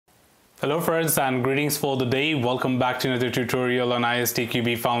Hello friends and greetings for the day. Welcome back to another tutorial on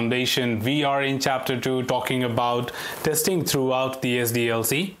ISTQB Foundation. We are in chapter 2 talking about testing throughout the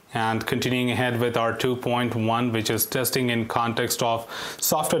SDLC and continuing ahead with our 2.1, which is testing in context of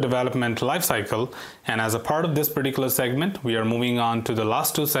software development lifecycle. And as a part of this particular segment, we are moving on to the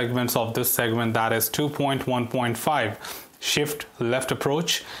last two segments of this segment, that is 2.1.5, shift left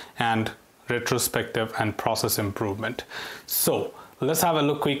approach and retrospective and process improvement. So let's have a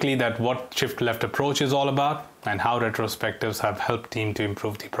look quickly at what shift left approach is all about and how retrospectives have helped team to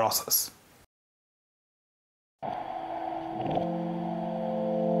improve the process.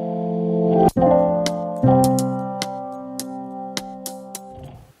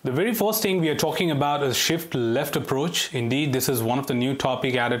 The very first thing we are talking about is shift left approach. Indeed, this is one of the new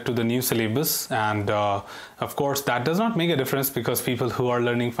topic added to the new syllabus, and of course that does not make a difference because people who are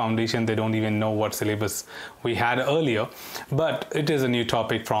learning foundation, they don't even know what syllabus we had earlier, but it is a new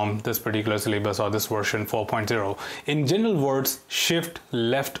topic from this particular syllabus or this version 4.0. In general words, shift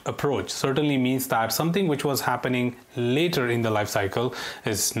left approach certainly means that something which was happening later in the life cycle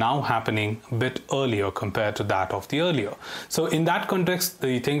is now happening a bit earlier compared to that of the earlier. So in that context,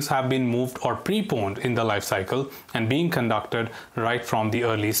 the things have been moved or preponed in the life cycle and being conducted right from the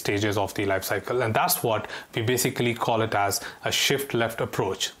early stages of the life cycle, and that's what we basically call it as a shift left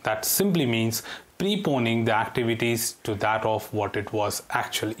approach. That simply means preponing the activities to that of what it was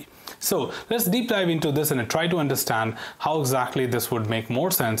actually. So let's deep dive into this and try to understand how exactly this would make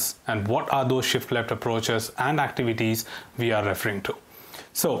more sense and what are those shift left approaches and activities we are referring to.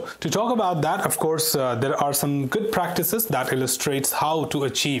 So to talk about that, of course, there are some good practices that illustrates how to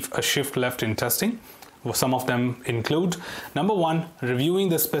achieve a shift left in testing. Some of them include, number one, reviewing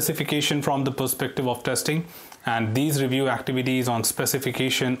the specification from the perspective of testing. And these review activities on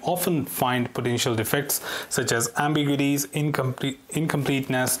specification often find potential defects such as ambiguities,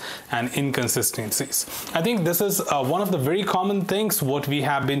 incompleteness, and inconsistencies. I think this is one of the very common things what we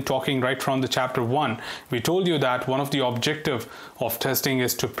have been talking right from the chapter 1. We told you that one of the objective of testing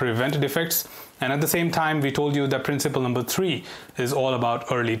is to prevent defects. And at the same time, we told you that principle number 3 is all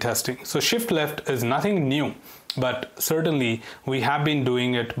about early testing. So shift left is nothing new, but certainly we have been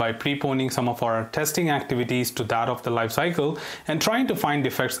doing it by preponing some of our testing activities to that of the life cycle and trying to find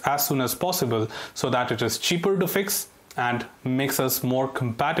defects as soon as possible so that it is cheaper to fix and makes us more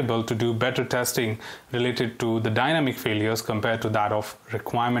compatible to do better testing related to the dynamic failures compared to that of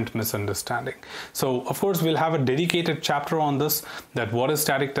requirement misunderstanding. So of course we'll have a dedicated chapter on this, that what is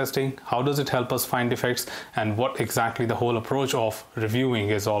static testing, how does it help us find defects, and what exactly the whole approach of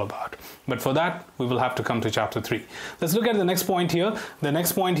reviewing is all about. But for that we will have to come to chapter 3. Let's look at the next point here. The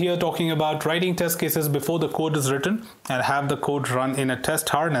next point here talking about writing test cases before the code is written and have the code run in a test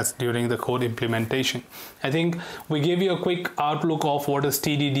harness during the code implementation. I think we gave you a quick outlook of what is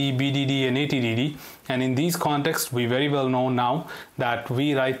TDD, BDD, and ATDD, and in these contexts we very well know now that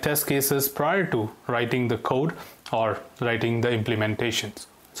we write test cases prior to writing the code or writing the implementations.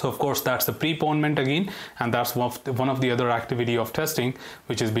 So of course that's the preponement again, and that's one of the other activity of testing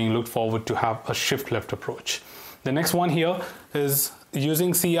which is being looked forward to have a shift left approach. The next one here is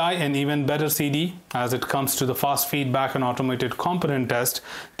using CI and even better CD as it comes to the fast feedback and automated component test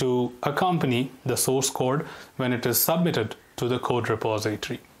to accompany the source code when it is submitted to the code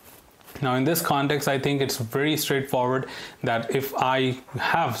repository. Now in this context, I think it's very straightforward that if I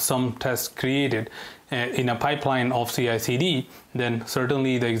have some tests created in a pipeline of CI/CD, then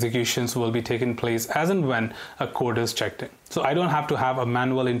certainly the executions will be taken place as and when a code is checked in. So I don't have to have a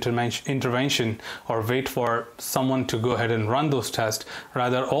manual intervention or wait for someone to go ahead and run those tests.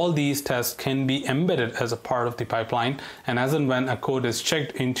 Rather, all these tests can be embedded as a part of the pipeline, and as and when a code is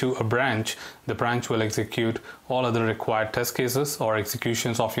checked into a branch, the branch will execute all other required test cases or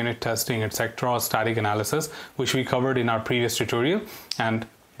executions of unit testing, etc., or static analysis, which we covered in our previous tutorial, and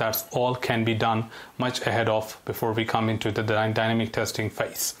that's all can be done much ahead of before we come into the dynamic testing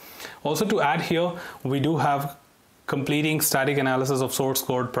phase. Also to add here, we do have completing static analysis of source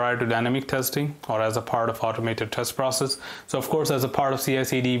code prior to dynamic testing or as a part of automated test process. So of course, as a part of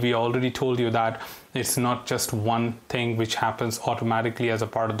CI/CD, we already told you that it's not just one thing which happens automatically as a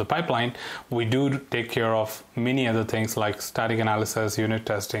part of the pipeline. We do take care of many other things like static analysis, unit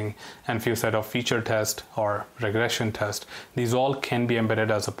testing, and few set of feature test or regression test. These all can be embedded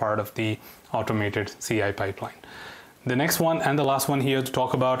as a part of the automated CI pipeline. The next one and the last one here to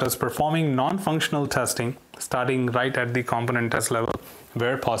talk about is performing non-functional testing, starting right at the component test level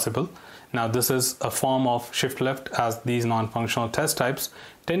where possible. Now this is a form of shift left, as these non-functional test types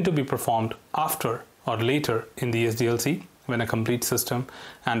tend to be performed after or later in the SDLC when a complete system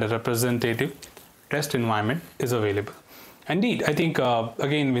and a representative test environment is available. Indeed, I think,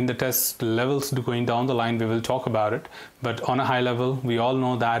 again, in the test levels going down the line, we will talk about it. But on a high level, we all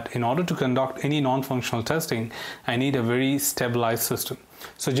know that in order to conduct any non-functional testing, I need a very stabilized system.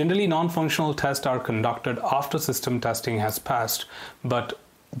 So generally, non-functional tests are conducted after system testing has passed. But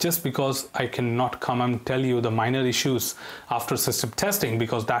just because I cannot come and tell you the minor issues after system testing,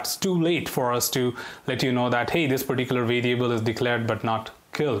 because that's too late for us to let you know that, hey, this particular variable is declared but not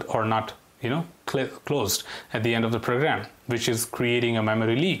killed or not closed at the end of the program, which is creating a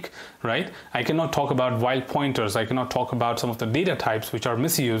memory leak, right? I cannot talk about while pointers. I cannot talk about some of the data types which are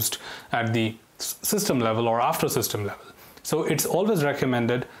misused at the system level or after system level. So it's always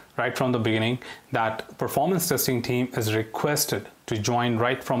recommended right from the beginning that performance testing team is requested to join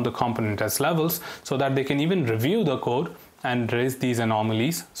right from the component test levels so that they can even review the code and raise these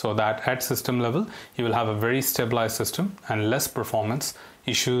anomalies, so that at system level you will have a very stabilized system and less performance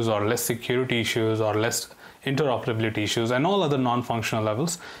issues or less security issues or less interoperability issues and all other non-functional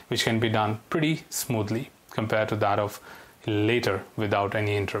levels, which can be done pretty smoothly compared to that of later without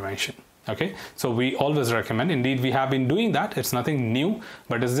any intervention. Okay, so we always recommend, indeed we have been doing that, it's nothing new,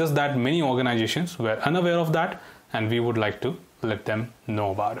 but it's just that many organizations were unaware of that and we would like to let them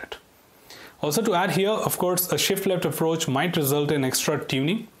know about it. Also to add here, of course, a shift left approach might result in extra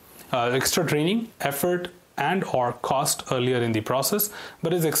training, effort and or cost earlier in the process,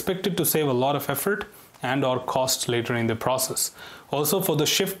 but is expected to save a lot of effort and or cost later in the process. Also, for the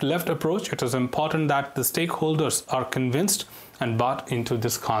shift left approach, it is important that the stakeholders are convinced and bought into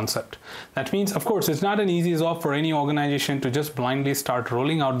this concept. That means, of course, it's not an easy job for any organization to just blindly start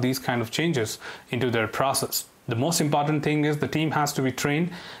rolling out these kind of changes into their process. The most important thing is the team has to be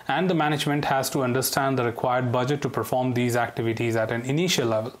trained and the management has to understand the required budget to perform these activities at an initial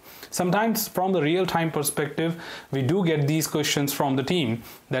level. Sometimes from the real-time perspective, we do get these questions from the team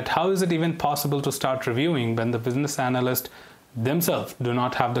that how is it even possible to start reviewing when the business analysts themselves do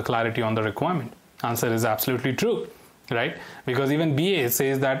not have the clarity on the requirement? Answer is absolutely true, right? Because even BA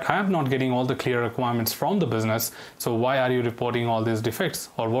says that I am not getting all the clear requirements from the business, so why are you reporting all these defects?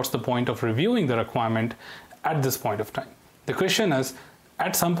 Or what's the point of reviewing the requirement at this point of time? The question is,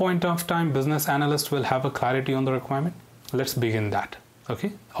 at some point of time, business analysts will have a clarity on the requirement. Let's begin that,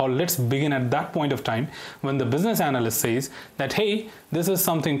 okay? Or let's begin at that point of time when the business analyst says that, hey, this is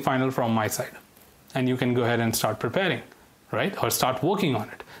something final from my side. And you can go ahead and start preparing, right? Or start working on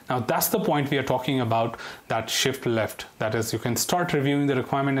it. Now, that's the point we are talking about, that shift left. That is, you can start reviewing the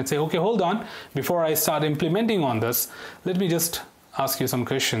requirement and say, okay, hold on. Before I start implementing on this, let me just ask you some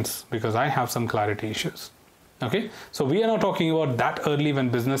questions because I have some clarity issues. Okay, so we are not talking about that early when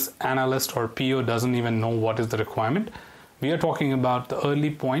business analyst or PO doesn't even know what is the requirement. We are talking about the early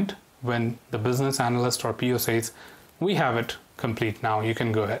point when the business analyst or PO says, we have it complete now, you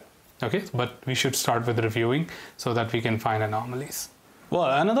can go ahead. Okay, but we should start with reviewing so that we can find anomalies. Well,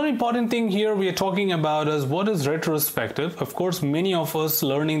 another important thing here we are talking about is what is retrospective. Of course, many of us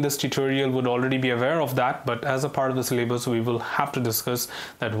learning this tutorial would already be aware of that, but as a part of the syllabus, we will have to discuss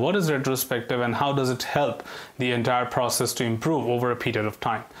that what is retrospective and how does it help the entire process to improve over a period of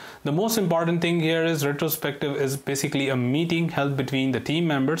time. The most important thing here is retrospective is basically a meeting held between the team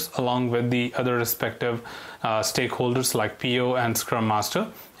members along with the other respective stakeholders like PO and Scrum Master.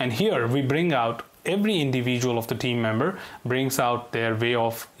 And here we bring out every individual of the team member brings out their way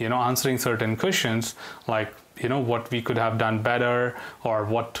of answering certain questions like what we could have done better or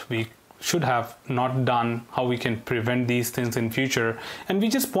what we should have not done, how we can prevent these things in future, and we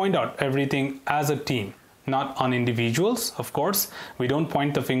just point out everything as a team, not on individuals. Of course, we don't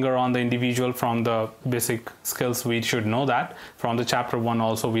point the finger on the individual from the basic skills. We should know that from the chapter 1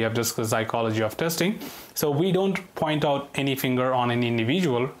 also we have discussed psychology of testing. So we don't point out any finger on any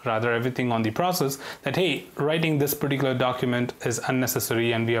individual, rather everything on the process that, hey, writing this particular document is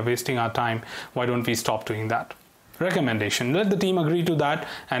unnecessary and we are wasting our time. Why don't we stop doing that? Recommendation, let the team agree to that,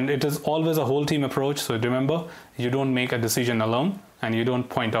 and it is always a whole team approach. So remember, you don't make a decision alone and you don't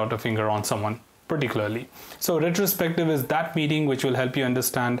point out a finger on someone particularly. So retrospective is that meeting which will help you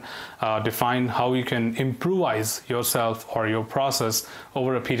understand, define how you can improvise yourself or your process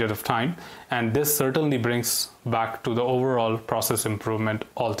over a period of time, and this certainly brings back to the overall process improvement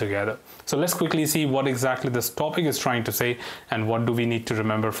altogether. So let's quickly see what exactly this topic is trying to say and what do we need to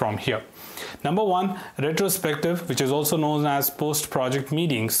remember from here. Number 1, retrospective, which is also known as post-project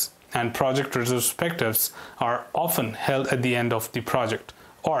meetings and project retrospectives, are often held at the end of the project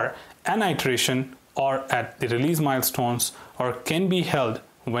or an iteration or at the release milestones, or can be held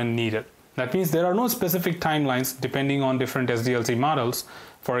when needed. That means there are no specific timelines depending on different SDLC models.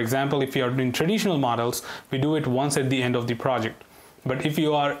 For example, if you are in traditional models, we do it once at the end of the project. But if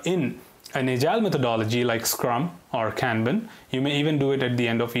you are in An agile methodology like Scrum or Kanban, you may even do it at the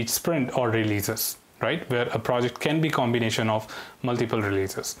end of each sprint or releases, right? Where a project can be a combination of multiple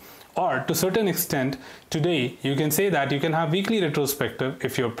releases. Or to a certain extent, today you can say that you can have weekly retrospective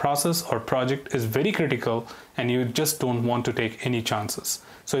if your process or project is very critical and you just don't want to take any chances.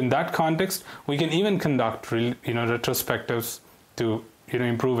 So in that context, we can even conduct retrospectives to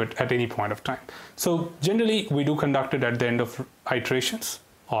improve it at any point of time. So generally, we do conduct it at the end of iterations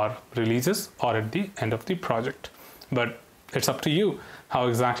or releases or at the end of the project. But it's up to you how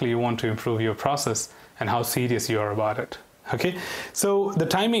exactly you want to improve your process and how serious you are about it. Okay, so the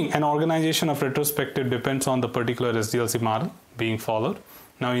timing and organization of retrospective depends on the particular SDLC model being followed.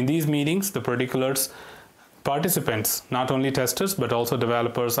 Now in these meetings, the particulars participants, not only testers, but also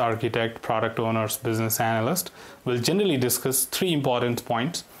developers, architect, product owners, business analysts, will generally discuss three important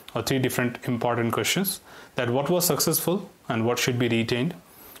points or three different important questions: that what was successful and what should be retained,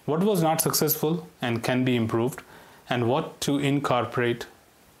 what was not successful and can be improved, and how to incorporate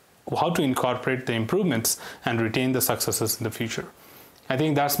the improvements and retain the successes in the future. I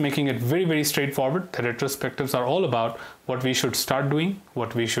think that's making it very, very straightforward. The retrospectives are all about what we should start doing,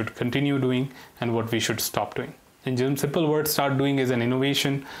 what we should continue doing, and what we should stop doing. In simple words, start doing is an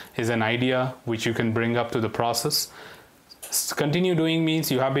innovation, is an idea which you can bring up to the process. Continue doing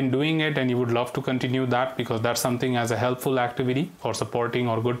means you have been doing it and you would love to continue that because that's something as a helpful activity or supporting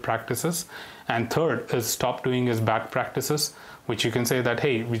or good practices. And third is stop doing is bad practices, which you can say that,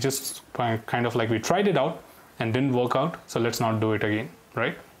 hey, we just kind of like we tried it out and didn't work out, so let's not do it again,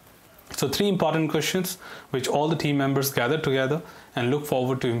 right? So three important questions which all the team members gather together and look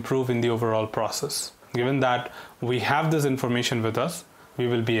forward to improve in the overall process. Given that we have this information with us, we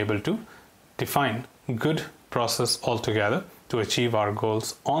will be able to define good process altogether to achieve our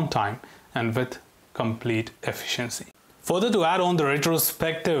goals on time and with complete efficiency. Further, to add on the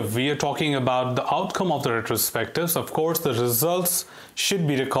retrospective, we are talking about the outcome of the retrospectives. Of course, the results should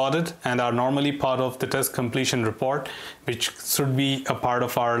be recorded and are normally part of the test completion report, which should be a part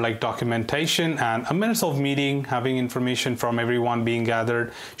of our documentation, and a minutes of meeting, having information from everyone being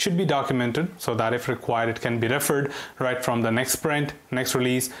gathered should be documented so that if required, it can be referred right from the next sprint, next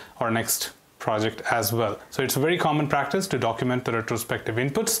release, or next project as well. So it's a very common practice to document the retrospective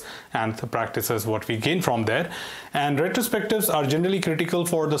inputs and the practices what we gain from there. And retrospectives are generally critical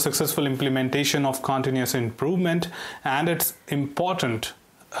for the successful implementation of continuous improvement, and it's important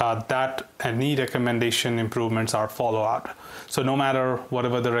that any recommendation improvements are followed out. So no matter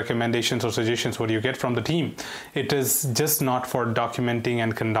whatever the recommendations or suggestions what you get from the team, it is just not for documenting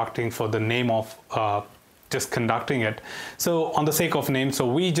and conducting for the name of just conducting it. So on the sake of name, so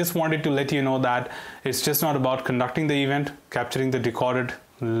we just wanted to let you know that it's just not about conducting the event, capturing the recorded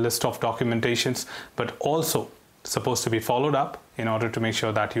list of documentations, but also supposed to be followed up in order to make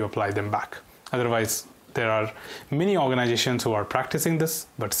sure that you apply them back. Otherwise, there are many organizations who are practicing this,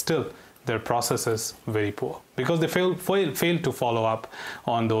 but still their process is very poor because they fail to follow up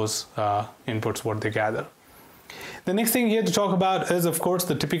on those inputs what they gather. The next thing here to talk about is, of course,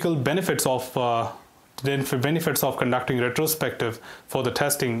 the typical benefits of conducting retrospective for the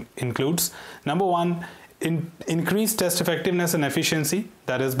testing includes: number one, increased test effectiveness and efficiency,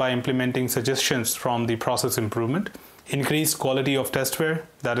 that is by implementing suggestions from the process improvement; increased quality of testware,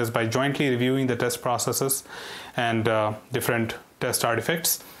 that is by jointly reviewing the test processes and different test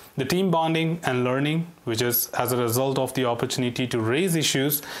artifacts; the team bonding and learning, which is as a result of the opportunity to raise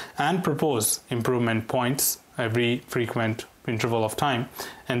issues and propose improvement points every frequent interval of time;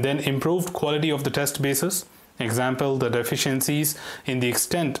 and then improved quality of the test basis. Example, the deficiencies in the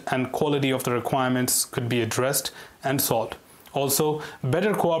extent and quality of the requirements could be addressed and solved. Also,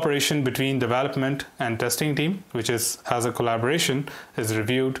 better cooperation between development and testing team, which is as a collaboration, is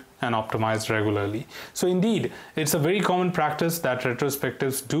reviewed and optimized regularly. So indeed, it's a very common practice that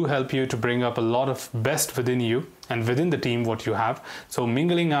retrospectives do help you to bring up a lot of best within you and within the team what you have. So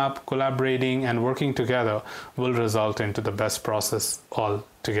mingling up, collaborating, and working together will result into the best process all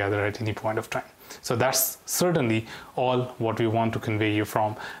together at any point of time. So that's certainly all what we want to convey you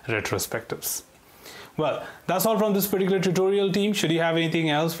from retrospectives. Well, that's all from this particular tutorial, team. Should you have anything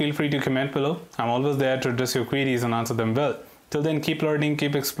else, feel free to comment below. I'm always there to address your queries and answer them well. Till then, keep learning,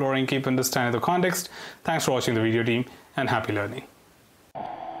 keep exploring, keep understanding the context. Thanks for watching the video, team, and happy learning.